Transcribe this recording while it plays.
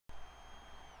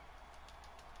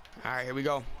All right, here we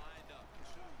go.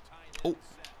 Oh.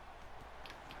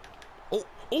 Oh,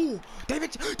 oh,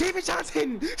 David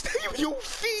Johnson, stay on your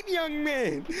feet, young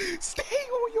man. Stay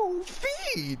on your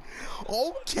feet.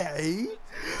 Okay,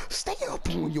 stay up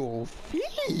on your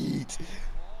feet.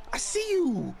 I see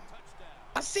you.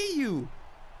 I see you.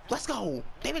 Let's go,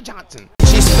 David Johnson.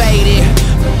 She's faded,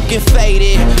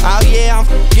 faded. Oh yeah, I'm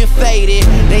faded.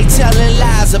 They telling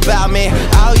lies about me.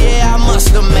 Oh yeah, I must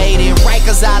have made it.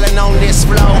 Rikers Island on this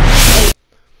flow.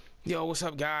 Yo, what's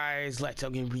up, guys? Let's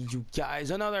bring you guys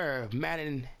another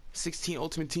Madden 16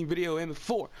 Ultimate Team video. And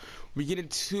before we get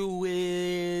into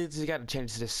it, we got to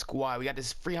change to this squad. We got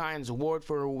this Free Hines award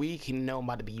for a week. You know I'm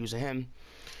about to be using him.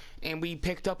 And we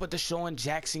picked up with the Deshaun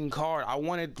Jackson card. I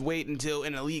wanted to wait until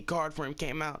an elite card for him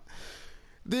came out.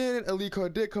 Then an elite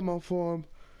card did come out for him.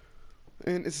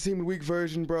 And it's a Team of the Week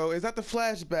version, bro. It's not the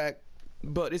flashback,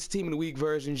 but it's a Team of the Week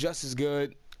version, just as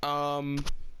good.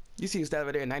 You see his stat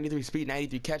over there, 93 speed,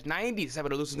 93 catch,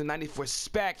 97 elusive, 94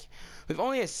 spec, with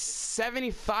only a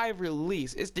 75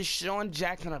 release. It's Deshaun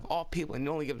Jackson of all people, and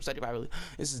you only give him 75 release.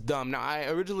 This is dumb. Now, I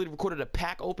originally recorded a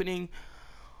pack opening,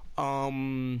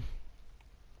 and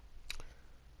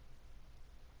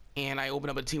I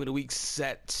opened up a Team of the Week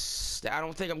set that I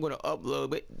don't think I'm going to upload,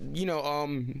 but, you know,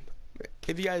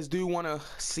 if you guys do want to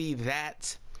see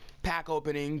that pack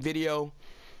opening video,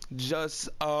 just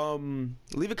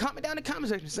leave a comment down in the comment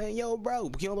section saying, yo bro,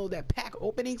 can you load that pack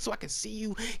opening so I can see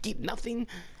you keep nothing?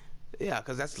 Yeah,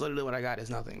 because that's literally what I got is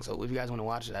nothing. So if you guys want to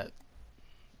watch that,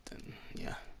 then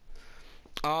yeah.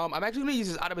 I'm actually going to use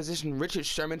this out of position Richard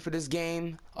Sherman for this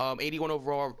game. 81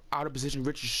 overall out of position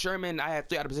Richard Sherman. I have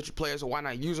 3 out of position players, so why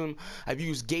not use them? I've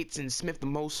used Gates and Smith the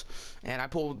most, and I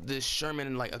pulled this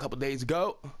Sherman like a couple days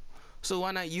ago, so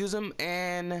why not use him?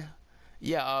 And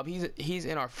yeah, he's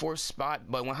in our 4th spot,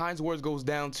 but when Hines Ward goes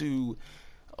down to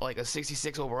like a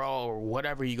 66 overall or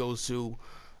whatever he goes to,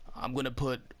 I'm gonna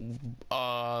put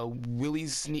Willie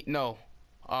Snead, no,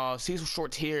 Cecil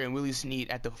Short here and Willie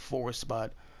Snead at the 4th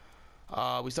spot.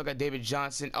 We still got David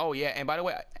Johnson. Oh yeah, and by the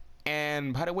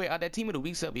way, that Team of the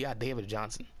Week stuff, we got David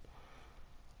Johnson.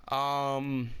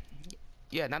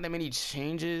 Yeah, not that many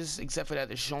changes except for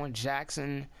that Deshaun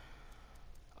Jackson.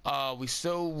 We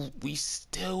still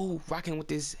rocking with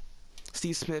this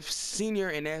Steve Smith Sr.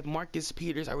 and that Marcus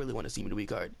Peters. I really want to see me the week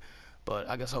card, but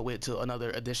I guess I'll wait till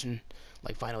another edition,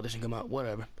 like final edition, come out.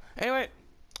 Whatever. Anyway,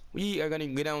 we are gonna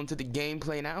get on to the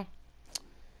gameplay now.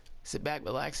 Sit back,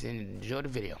 relax, and enjoy the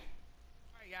video.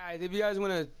 Alright, guys, if you guys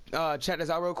want to check this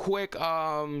out real quick,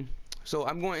 so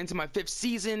I'm going into my 5th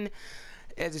season.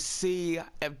 As you see, I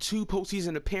have 2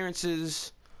 postseason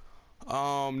appearances,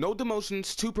 no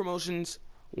demotions, 2 promotions,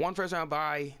 1 first round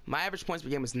bye. My average points per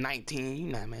game is 19.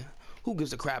 You know, man, who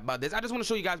gives a crap about this? I just want to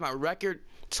show you guys my record,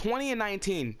 20 and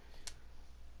 19.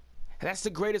 That's the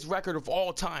greatest record of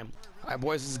all time. All right,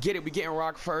 boys, let's get it. We getting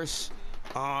rock first.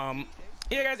 Yeah,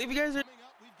 guys, if you guys are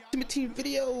Ultimate Team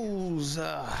videos,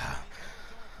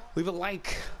 leave a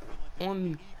like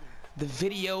on the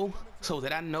video so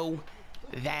that I know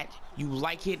that you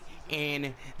like it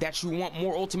and that you want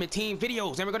more Ultimate Team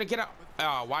videos. And we're gonna get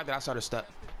out. Why did I start a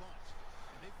step?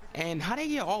 And how they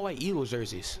get all white Eagles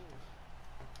jerseys?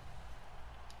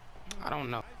 I don't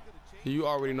know. You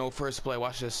already know first play.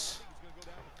 Watch this.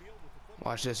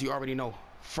 Watch this. You already know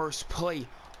first play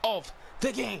of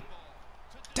the game.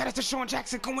 That is Deshaun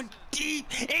Jackson going deep,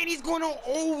 and he's going on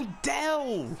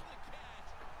Odell.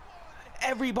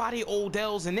 Everybody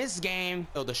Odell's in this game.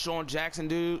 Yo, Deshaun Jackson,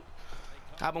 dude.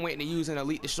 I've been waiting to use an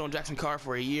elite Deshaun Jackson card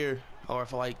for a year or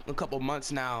for like a couple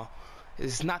months now.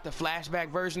 It's not the flashback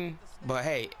version, but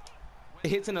hey,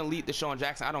 it's an elite Deshaun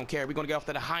Jackson. I don't care. We're gonna get off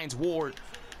to the Hines Ward.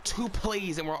 2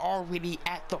 plays and we're already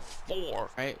at the 4.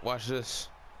 Right? Watch this.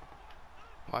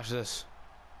 Watch this.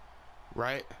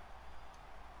 Right?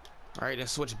 Alright, then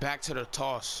switch back to the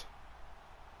toss.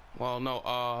 Well,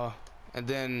 no, and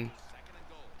then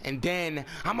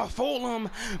I'ma fool him,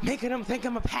 making him think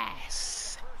I'm a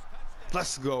pass.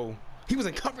 Let's go. He was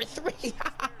in cover 3.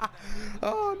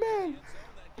 Oh man.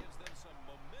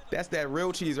 That's that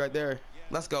real cheese right there.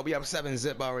 Let's go. We have 7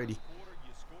 zip already.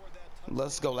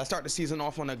 Let's go. Let's start the season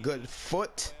off on a good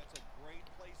foot.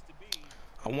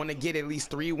 I want to get at least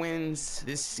 3 wins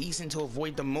this season to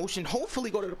avoid demotion.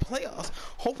 Hopefully go to the playoffs.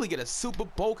 Hopefully get a Super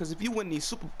Bowl. Because if you win these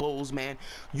Super Bowls, man,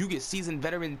 you get season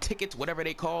veteran tickets, whatever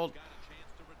they called.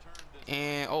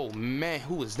 And, oh, man,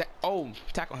 who is that? Oh,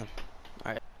 tackle him.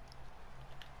 All right.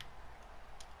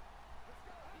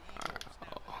 All right.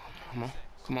 Oh, come on.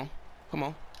 Come on. Come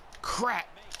on. Crap.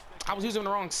 I was using the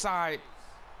wrong side.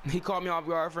 He caught me off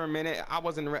guard for a minute. I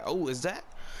wasn't ready. Oh, is that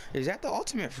the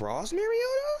ultimate Frost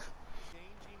Mariota?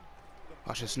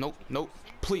 Watch this. Nope. Nope.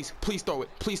 Please throw it.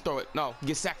 Please throw it. No,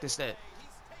 get sacked instead.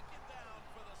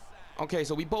 Okay,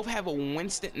 so we both have a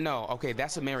Winston. No, okay,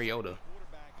 that's a Mariota.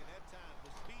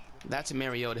 That's a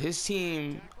Mariota. His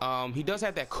team, he does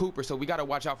have that Cooper, so we got to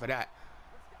watch out for that.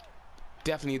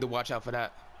 Definitely need to watch out for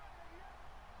that.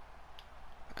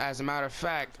 As a matter of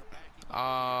fact,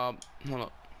 hold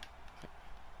up.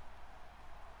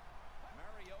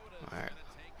 Alright.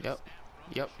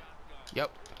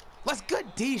 Yep. Let's good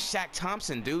D, Shaq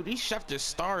Thompson, dude. These Schefter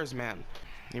stars, man.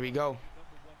 Here we go.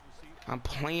 I'm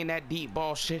playing that deep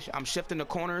ball. I'm shifting the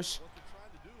corners.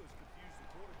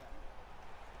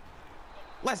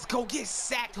 Let's go get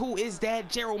sacked. Who is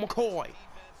that? Gerald McCoy.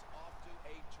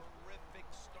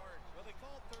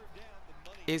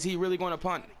 Is he really going to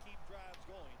punt?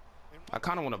 I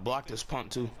kind of want to block this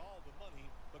punt, too.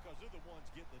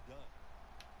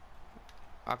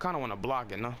 I kind of want to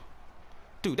block it, no?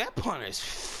 Dude, that punter is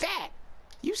fat.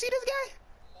 You see this guy?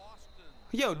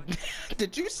 Yo,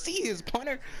 did you see his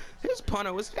punter? His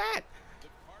punter was fat.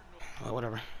 Oh,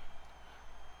 whatever.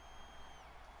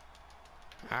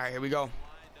 All right, here we go.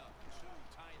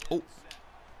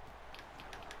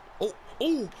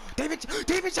 Oh, David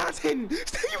Johnson,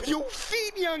 stay on your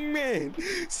feet, young man.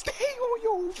 Stay on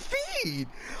your feet.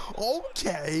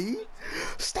 Okay,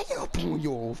 stay up on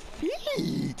your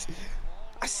feet.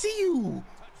 I see you.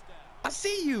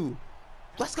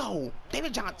 Let's go,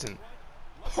 David Johnson.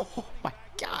 Oh my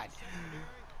God.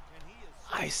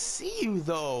 I see you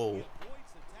though.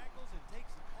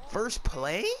 First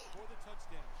play?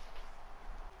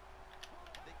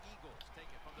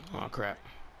 Oh crap.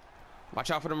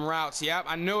 Watch out for them routes. Yep,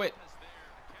 I knew it.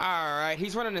 Alright,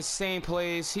 he's running the same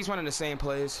plays. The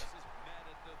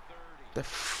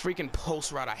freaking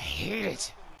post route. I hate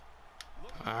it.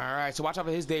 Alright, so watch out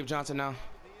for his Dave Johnson now.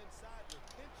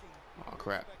 Oh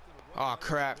crap.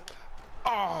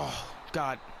 Oh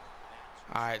God.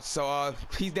 Alright, so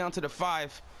he's down to the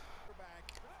 5.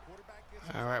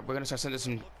 Alright, we're gonna start sending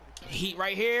some heat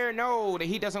right here. No, the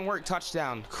heat doesn't work.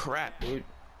 Touchdown. Crap, dude.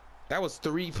 That was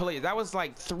 3 plays. That was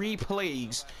like 3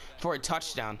 plays for a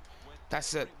touchdown.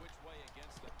 That's it.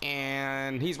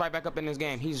 And he's right back up in this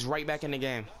game. He's right back in the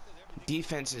game.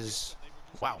 Defense is,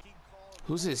 wow.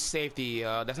 Who's his safety?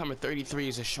 That's number 33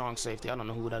 is a strong safety. I don't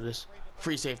know who that is.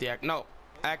 Free safety act. No,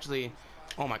 actually,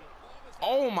 oh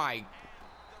my.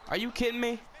 Are you kidding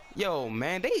me? Yo,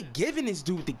 man, they giving this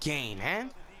dude the game, man.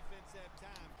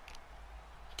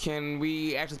 Can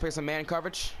we actually play some man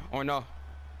coverage or no?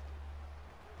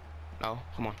 No,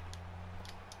 come on.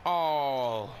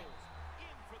 Oh.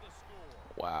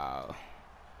 Wow.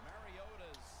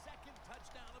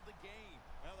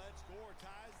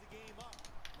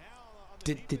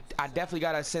 I definitely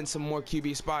gotta send some more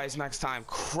QB spies next time.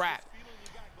 Crap.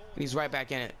 And he's right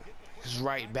back in it.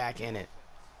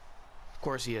 Of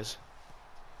course he is.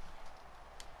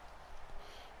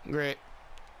 Great.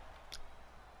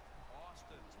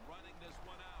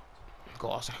 Go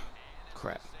Austin.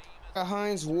 Crap.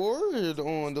 Hines Ward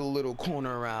on the little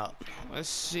corner route. Let's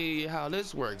see how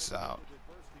this works out.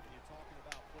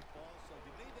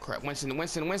 Crap,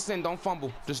 Winston, don't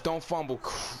fumble. Just don't fumble.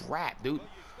 Crap, dude.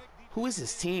 Who is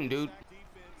this team, dude?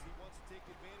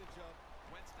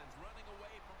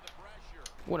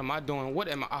 What am I doing?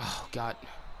 Oh God.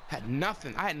 I had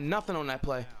nothing on that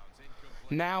play.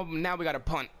 Now we got to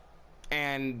punt.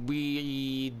 And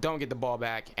we don't get the ball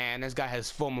back. And this guy has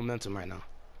full momentum right now.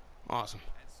 Awesome.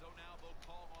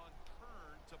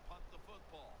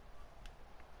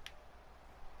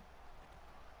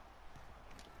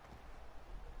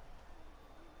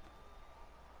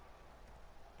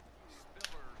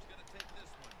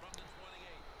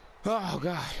 Oh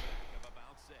God.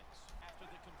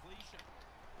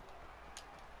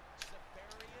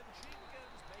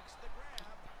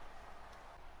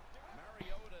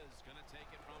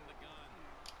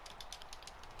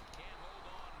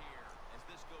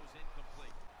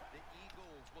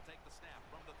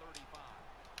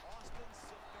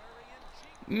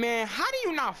 Man, how do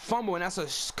you not fumble? And that's a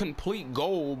complete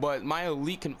goal, but my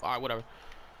elite can. All right, whatever.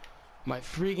 My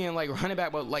freaking like running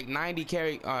back, but like 90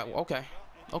 carry. Okay.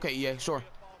 Okay, yeah, sure.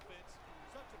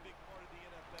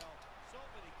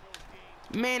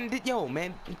 Man,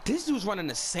 man, this dude's running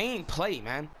the same play,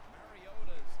 man.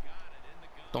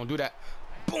 Don't do that.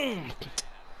 Boom.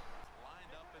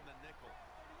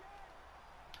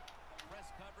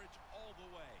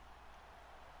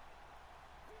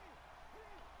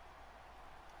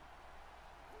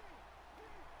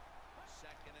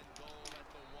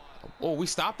 Oh, we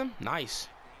stopped him? Nice.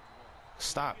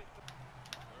 Stop.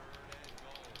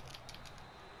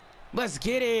 Let's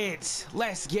get it.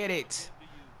 Let's get it.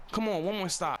 Come on, one more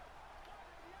stop.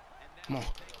 Come on.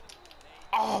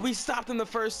 Oh, we stopped him the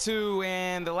first two,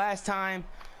 and the last time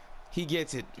he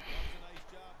gets it.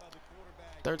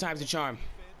 Third time's the charm.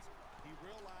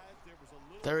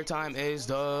 Third time is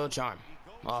the charm.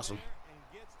 Awesome.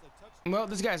 Well,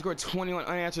 this guy scored 21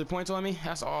 unanswered points on me.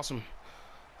 That's awesome.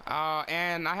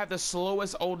 And I have the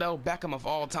slowest Odell Beckham of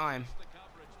all time.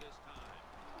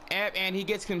 And he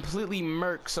gets completely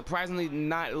murked, surprisingly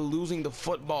not losing the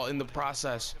football in the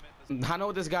process. I know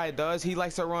what this guy does. He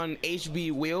likes to run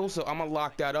HB wheel, so I'm going to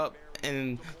lock that up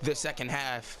in the second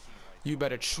half. You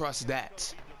better trust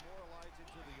that.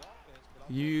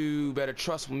 You better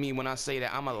trust me when I say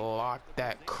that. I'm going to lock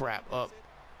that crap up.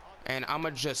 And I'm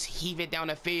going to just heave it down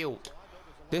the field.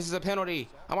 This is a penalty.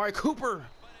 Amari Cooper.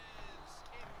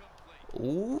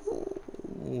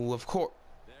 Ooh, of course.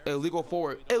 Illegal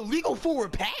forward pass. And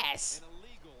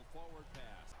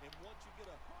once you get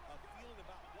a feeling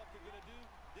about what they're going to do,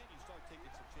 then you start taking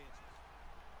some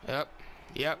chances.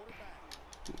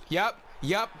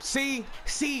 Yep.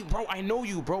 See, bro, I know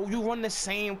you, bro. You run the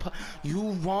same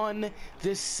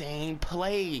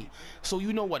play. So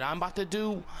you know what I'm about to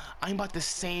do? I'm about the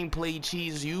same play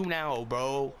cheese you now,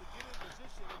 bro.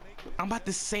 I'm about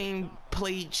the same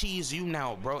play cheese you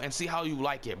now, bro, and see how you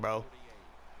like it, bro.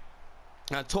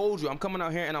 I told you, I'm coming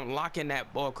out here and I'm locking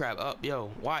that ball crap up. Yo,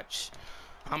 watch.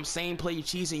 I'm same play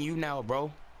cheesing you now,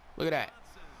 bro. Look at that.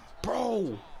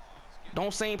 Bro,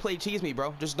 don't same play cheese me,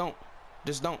 bro. Just don't.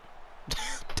 Don't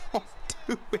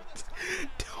do it.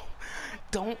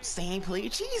 Don't same play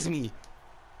cheese me.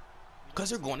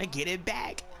 Because you're going to get it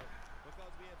back.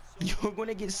 You're going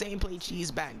to get same play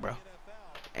cheese back, bro.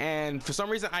 And for some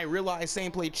reason, I realized same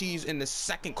play cheese in the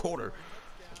second quarter.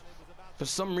 For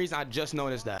some reason, I just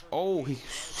noticed that. Oh,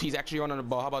 he's actually running the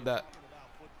ball. How about that?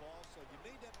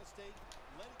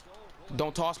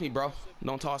 Don't toss me, bro.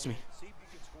 Don't toss me.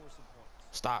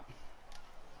 Stop.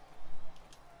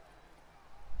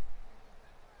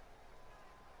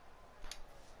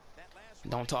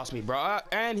 Don't toss me, bro.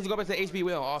 And he's going back to the HB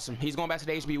wheel. Awesome. He's going back to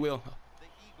the HB wheel.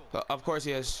 Of course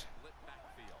he is.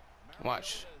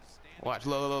 Watch.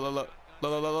 Look.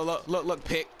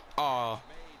 Pick. Aw.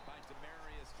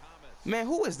 Man,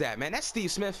 who is that, man? That's Steve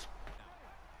Smith.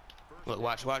 Look,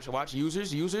 watch.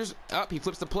 Users. Up, he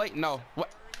flips the plate. No.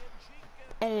 What?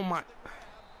 Oh, my.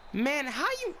 Man, how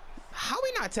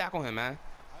we not tackle him, man?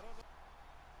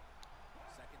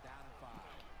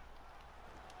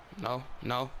 No.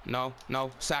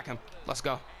 Sack him. Let's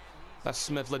go. That's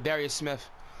Smith. Ladarius Smith.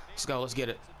 Let's go. Let's get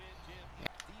it.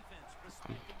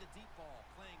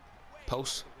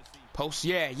 Post.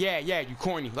 Yeah. You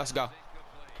corny. Let's go.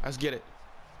 Let's get it.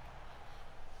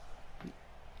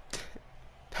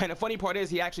 And the funny part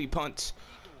is he actually punts.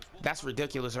 That's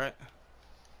ridiculous, right?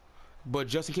 But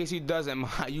just in case he doesn't,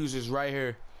 my user's right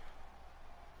here.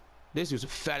 This dude's the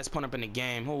fattest punt up in the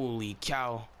game. Holy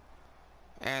cow.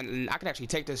 And I can actually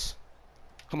take this.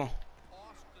 Come on.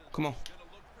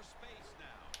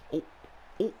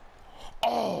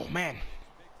 Oh, man.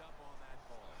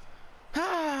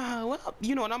 Well,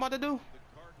 you know what I'm about to do?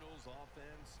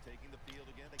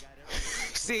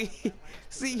 See,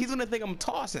 he's gonna think I'm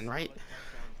tossing, right?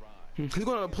 He's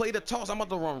gonna play the toss. I'm about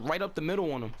to run right up the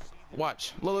middle on him.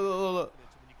 Watch. Look.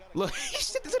 He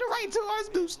shit to the right too. Oh, this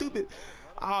dude's stupid.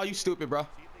 Oh, you stupid, bro.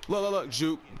 Look.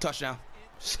 Juke. Touchdown.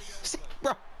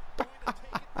 Bro.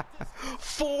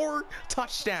 4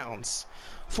 touchdowns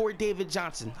for David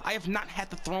Johnson. I have not had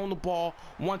to throw the ball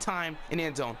one time in the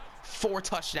end zone. 4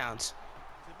 touchdowns.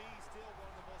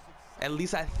 At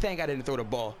least I think I didn't throw the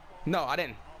ball. No, I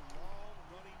didn't.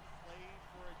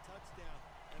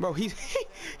 Bro, he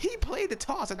played the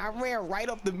toss and I ran right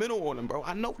up the middle on him, bro.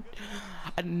 I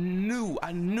knew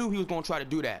he was gonna try to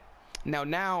do that.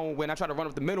 Now when I try to run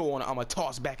up the middle on him, I'm gonna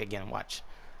toss back again. Watch.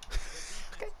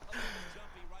 Okay.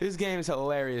 This game is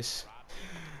hilarious.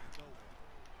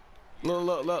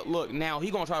 Look. Now he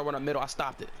gonna try to run up middle. I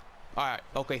stopped it. All right.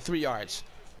 Okay, 3 yards.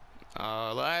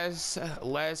 Let's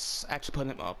actually put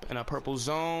him up in a purple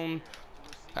zone.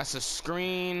 That's a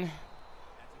screen.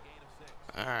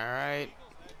 All right.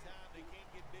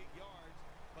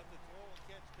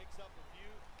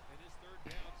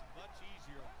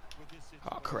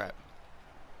 Oh crap.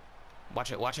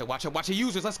 Watch it.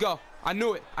 Users, let's go. I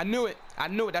knew it.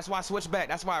 That's why I switched back.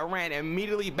 That's why I ran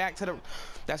immediately back to the.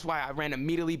 That's why I ran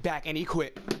immediately back and he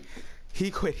quit.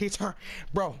 He turned.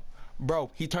 Bro.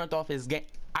 He turned off his game.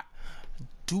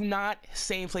 Do not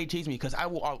same play cheese me, because I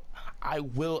will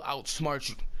outsmart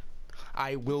you.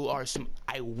 I will outsmart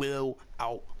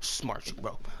you,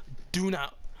 bro. Do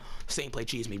not same play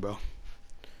cheese me, bro.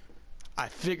 I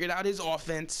figured out his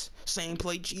offense. Same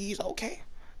play cheese. Okay.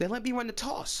 Then let me run the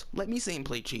toss. Let me same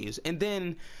play cheese. And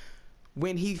then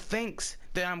when he thinks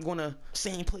that I'm gonna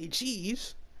same play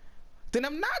cheese, then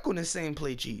I'm not gonna same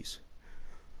play cheese.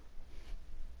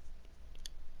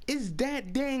 It's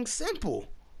that dang simple.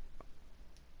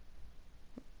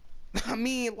 I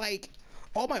mean, like,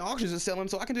 all my auctions are selling,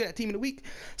 so I can do that team of the week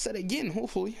set again.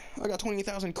 Hopefully, I got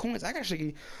 28,000 coins. I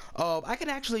can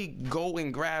actually go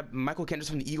and grab Michael Kendrick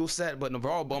from the Eagles set, but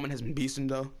Navarro Bowman has been beasting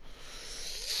though.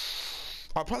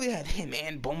 I'll probably have him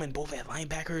and Bowman both at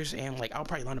linebackers, and like I'll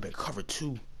probably line up at cover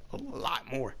 2 a lot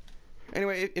more.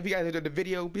 Anyway, if you guys enjoyed the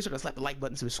video, be sure to slap the like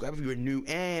button, subscribe if you are new,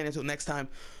 and until next time,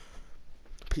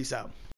 peace out.